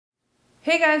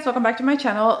Hey guys, welcome back to my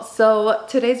channel. So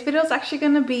today's video is actually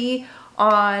going to be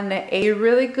on a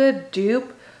really good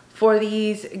dupe for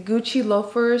these Gucci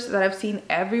loafers that I've seen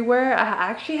everywhere. I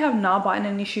actually have not bought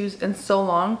any shoes in so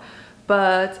long,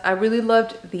 but I really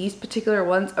loved these particular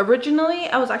ones. Originally,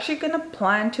 I was actually going to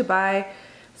plan to buy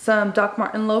some Doc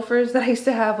Marten loafers that I used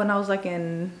to have when I was like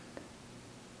in,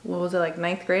 what was it, like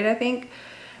 9th grade I think.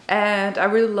 And I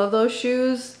really love those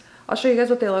shoes. I'll show you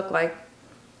guys what they look like.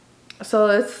 So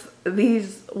it's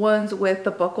these ones with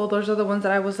the buckle. Those are the ones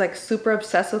that I was like super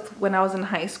obsessed with when I was in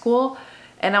high school,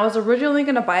 and I was originally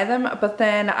gonna buy them, but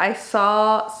then I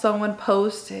saw someone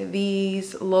post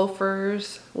these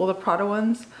loafers, well, the Prada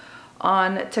ones,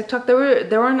 on TikTok. They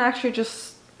weren't actually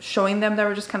just showing them, they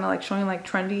were just kind of like showing like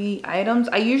trendy items.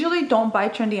 I usually don't buy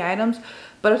trendy items,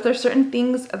 but if there's certain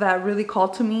things that really call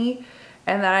to me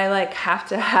and that I like have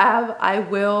to have, I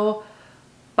will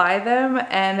buy them.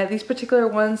 And these particular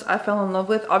ones I fell in love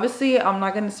with. Obviously I'm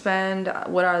not gonna spend,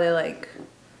 what are they, like,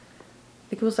 I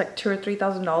think it was like $2,000 or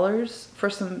 $3,000 for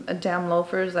some damn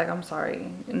loafers. Like, I'm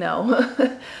sorry, no.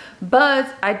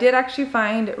 But I did actually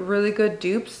find really good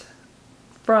dupes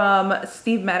from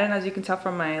Steve Madden, as you can tell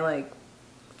from my like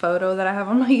photo that I have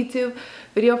on my YouTube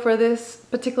video for this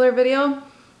particular video.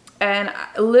 And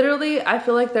literally, I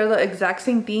feel like they're the exact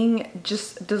same thing,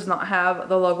 just does not have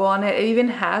the logo on it. It even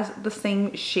has the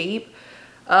same shape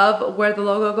of where the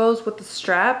logo goes with the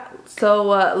strap. So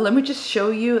let me just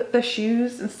show you the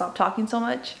shoes and stop talking so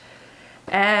much.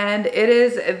 And it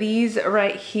is these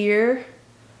right here.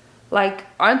 Like,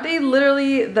 aren't they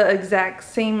literally the exact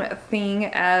same thing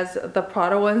as the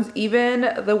Prada ones?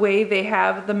 Even the way they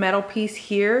have the metal piece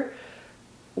here,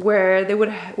 where they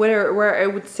would, where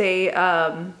it would say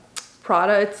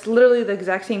Prada, it's literally the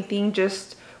exact same thing,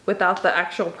 just without the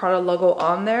actual Prada logo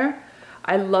on there.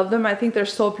 I love them. I think they're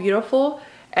so beautiful,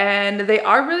 and they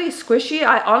are really squishy.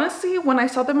 I honestly, when I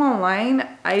saw them online,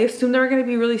 I assumed they were going to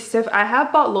be really stiff. I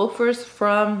have bought loafers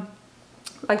from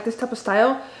like this type of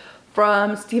style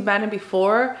from Steve Madden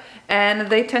before, and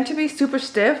they tend to be super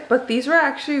stiff, but these were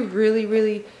actually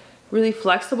really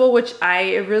flexible, which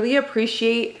I really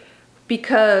appreciate,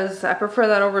 because I prefer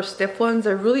that over stiff ones.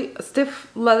 They're really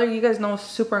stiff leather, you guys know, is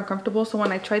super uncomfortable. So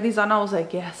when I tried these on, I was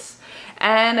like, yes.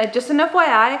 And just an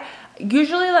FYI,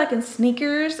 usually like in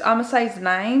sneakers, I'm a size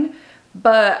 9,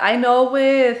 but I know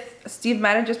with Steve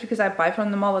Madden, just because I buy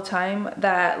from them all the time,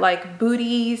 that like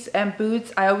booties and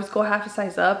boots, I always go half a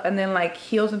size up, and then like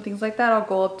heels and things like that, I'll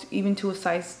go up to even to a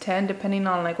size 10, depending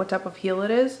on like what type of heel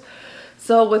it is.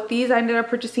 So with these, I ended up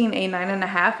purchasing a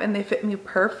 9.5, and they fit me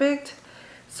perfect.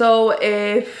 So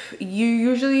if you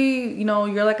usually, you know,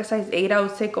 you're like a size 8, I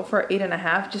would say go for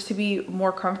 8.5 just to be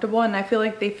more comfortable. And I feel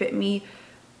like they fit me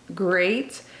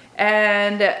great.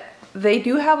 And they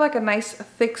do have like a nice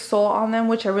thick sole on them,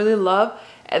 which I really love.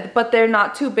 But they're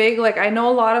not too big. Like, I know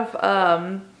a lot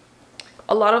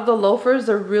of the loafers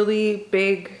are really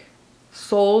big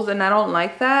soles, and I don't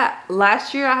like that.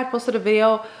 Last year I had posted a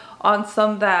video on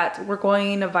some that were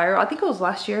going viral. I think it was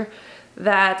last year,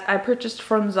 that I purchased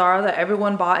from Zara that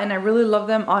everyone bought, and I really love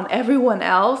them on everyone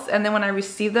else. And then when I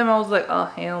received them, I was like, oh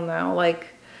hell no. Like,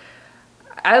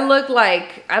 I look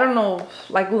like, I don't know,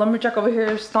 like lumberjack over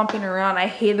here stomping around. I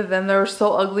hated them. They were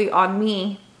so ugly on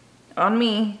me. I'm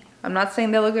not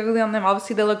saying they look ugly on them.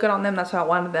 Obviously they look good on them, that's why I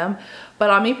wanted them. But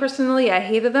on me personally, I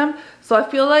hated them. So I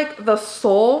feel like the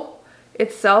sole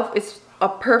itself is a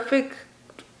perfect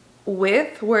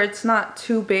width, where it's not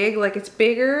too big. Like, it's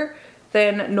bigger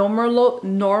than normal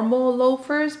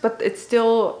loafers, but it's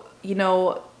still, you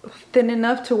know, thin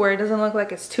enough to where it doesn't look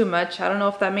like it's too much. I don't know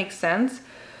if that makes sense,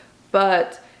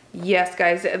 but yes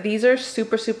guys, these are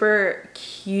super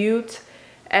cute.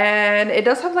 And it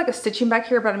does have like a stitching back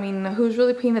here, but I mean, who's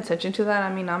really paying attention to that?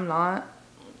 I mean, I'm not.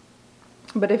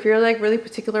 But if you're like really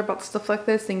particular about stuff like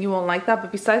this, then you won't like that.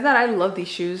 But besides that, I love these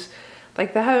shoes.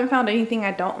 Like, I haven't found anything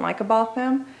I don't like about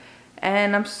them,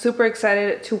 and I'm super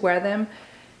excited to wear them.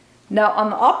 Now, on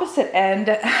the opposite end,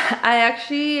 I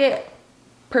actually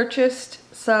purchased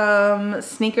some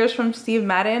sneakers from Steve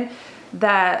Madden,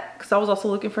 that, because I was also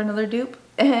looking for another dupe,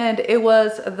 and it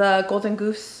was the Golden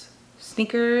Goose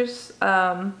sneakers.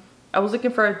 I was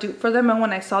looking for a dupe for them, and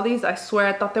when I saw these, I swear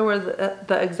I thought they were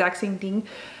the exact same thing.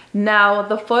 Now,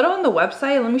 the photo on the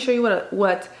website, let me show you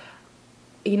what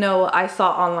you know, I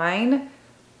saw online.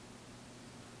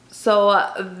 So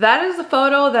that is the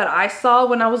photo that I saw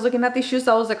when I was looking at these shoes.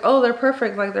 I was like, oh, they're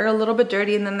perfect. Like, they're a little bit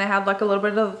dirty, and then they have like a little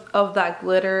bit of that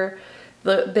glitter.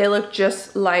 They look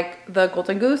just like the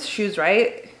Golden Goose shoes,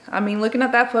 right? I mean, looking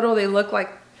at that photo, they look like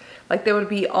like they would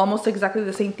be almost exactly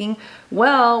the same thing.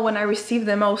 Well, when I received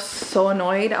them, I was so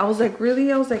annoyed. I was like,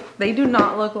 really? I was like, they do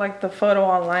not look like the photo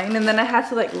online. And then I had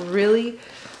to like really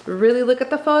look at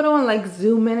the photo and like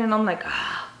zoom in, and I'm like,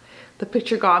 ah, the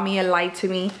picture got me and lied to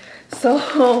me.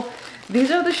 So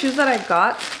these are the shoes that I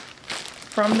got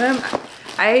from them.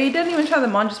 I didn't even try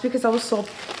them on just because I was so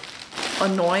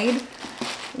annoyed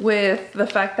with the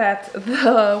fact that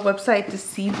the website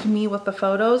deceived me with the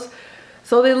photos.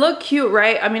 So they look cute,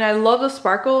 right? I mean, I love the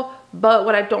sparkle, but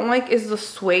what I don't like is the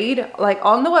suede. Like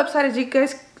on the website, as you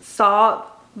guys saw,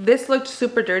 this looked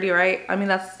super dirty, right? I mean,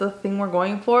 that's the thing we're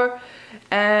going for.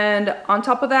 And on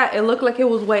top of that, it looked like it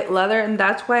was white leather, and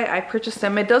that's why I purchased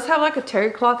them. It does have like a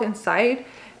terry cloth inside,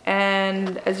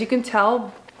 and as you can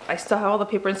tell, I still have all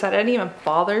the paper inside. I didn't even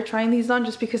bother trying these on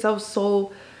just because I was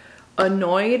so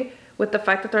annoyed with the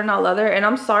fact that they're not leather. And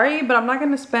I'm sorry, but I'm not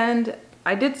gonna spend,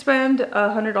 I did spend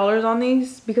 $100 on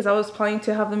these because I was planning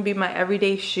to have them be my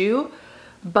everyday shoe,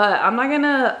 but I'm not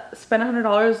gonna spend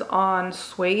 $100 on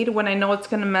suede when I know it's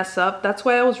gonna mess up. That's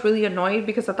why I was really annoyed,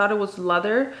 because I thought it was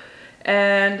leather,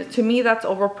 and to me that's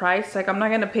overpriced. Like, I'm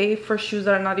not gonna pay for shoes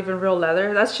that are not even real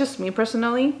leather. That's just me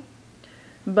personally.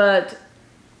 But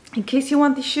in case you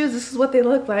want these shoes, this is what they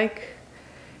look like.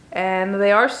 And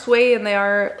they are suede, and they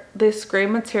are this gray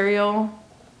material.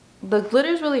 The glitter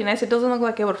is really nice. It doesn't look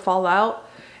like it would fall out.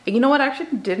 And you know what, I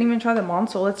actually didn't even try them on,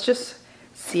 so let's just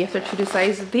see if they're true to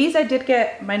size. These I did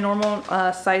get my normal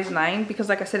size 9, because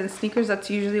like I said, in sneakers that's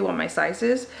usually what my size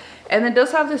is. And it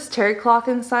does have this terry cloth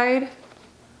inside,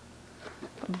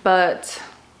 but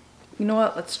you know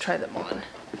what, let's try them on.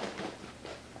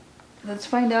 Let's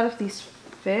find out if these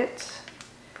fit.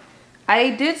 I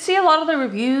did see a lot of the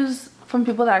reviews from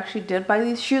people that actually did buy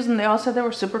these shoes, and they all said they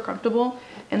were super comfortable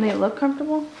and they look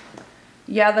comfortable.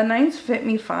 Yeah, the 9s fit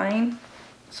me fine,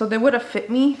 so they would have fit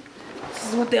me. This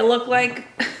is what they look like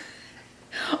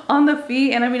on the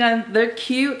feet. And I mean, they're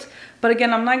cute, but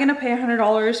again, I'm not gonna pay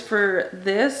 $100 for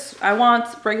this. I want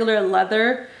regular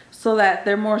leather so that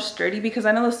they're more sturdy, because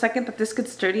I know the second that this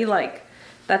gets dirty, like,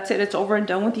 that's it, it's over and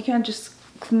done with. You can't just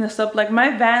clean this up. Like,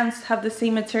 my Vans have the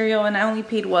same material, and I only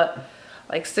paid what,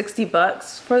 like 60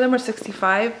 bucks for them, or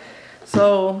 65.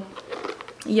 So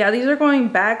yeah, these are going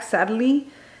back, sadly.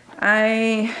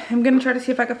 I am gonna try to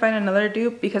see if I can find another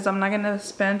dupe, because I'm not gonna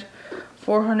spend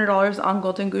 $400 on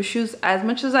Golden Goose shoes. As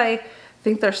much as I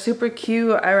think they're super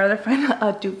cute, I'd rather find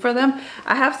a dupe for them.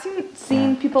 I have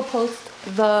seen people post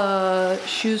the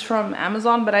shoes from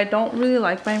Amazon, but I don't really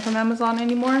like buying from Amazon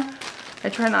anymore. I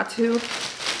try not to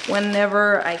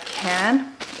whenever I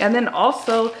can. And then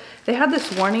also, they had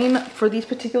this warning for these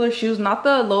particular shoes, not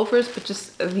the loafers, but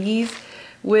just these,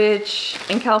 which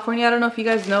in California, I don't know if you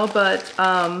guys know, but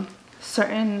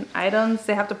certain items,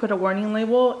 they have to put a warning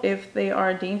label if they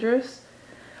are dangerous.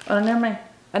 Oh, never mind.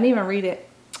 I didn't even read it.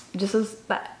 It just says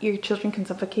that your children can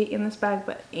suffocate in this bag,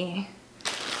 but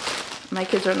my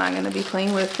kids are not going to be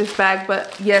playing with this bag.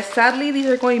 But yes, sadly, these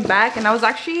are going back, and I was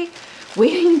actually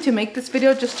waiting to make this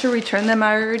video just to return them.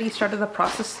 I already started the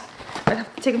process. I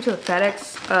have to take them to the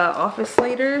FedEx office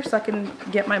later so I can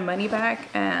get my money back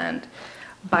and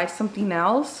buy something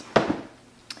else.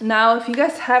 Now, if you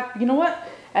guys have, you know what?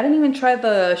 I didn't even try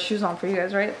the shoes on for you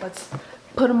guys, right? Let's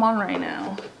put them on right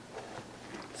now,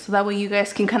 so that way you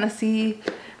guys can kind of see.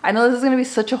 I know this is going to be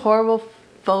such a horrible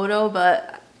photo,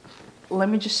 but let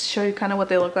me just show you kind of what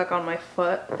they look like on my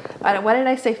foot. Why did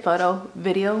I say photo?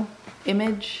 Video?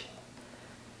 Image?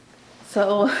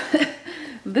 So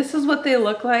this is what they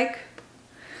look like.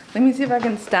 Let me see if I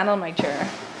can stand on my chair.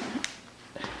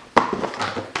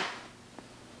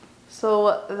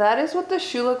 So that is what the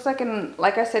shoe looks like. And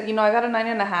like I said, you know, I got a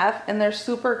 9.5, and they're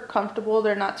super comfortable.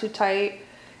 They're not too tight.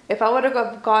 If I would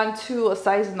have gone to a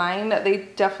size 9, they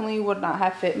definitely would not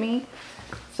have fit me.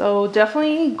 So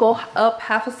definitely go up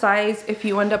half a size if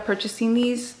you end up purchasing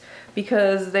these,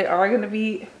 because they are going to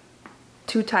be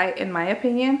too tight in my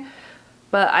opinion.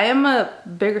 But I am a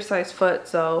bigger size foot,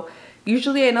 so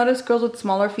usually I notice girls with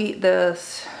smaller feet, the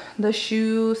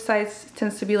shoe size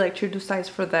tends to be like true to size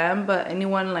for them. But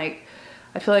anyone like,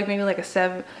 I feel like maybe like a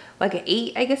 7, like an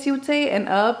 8, I guess you would say, and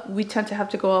up, we tend to have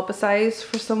to go up a size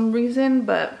for some reason.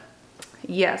 But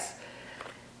yes,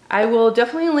 I will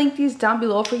definitely link these down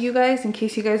below for you guys in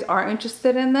case you guys are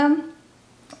interested in them.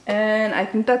 And I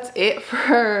think that's it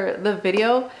for the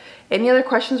video. Any other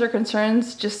questions or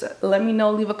concerns, just let me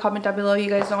know. Leave a comment down below. You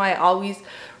guys know I always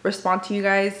respond to you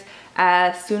guys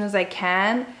as soon as I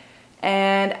can.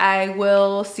 And I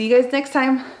will see you guys next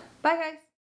time. Bye, guys.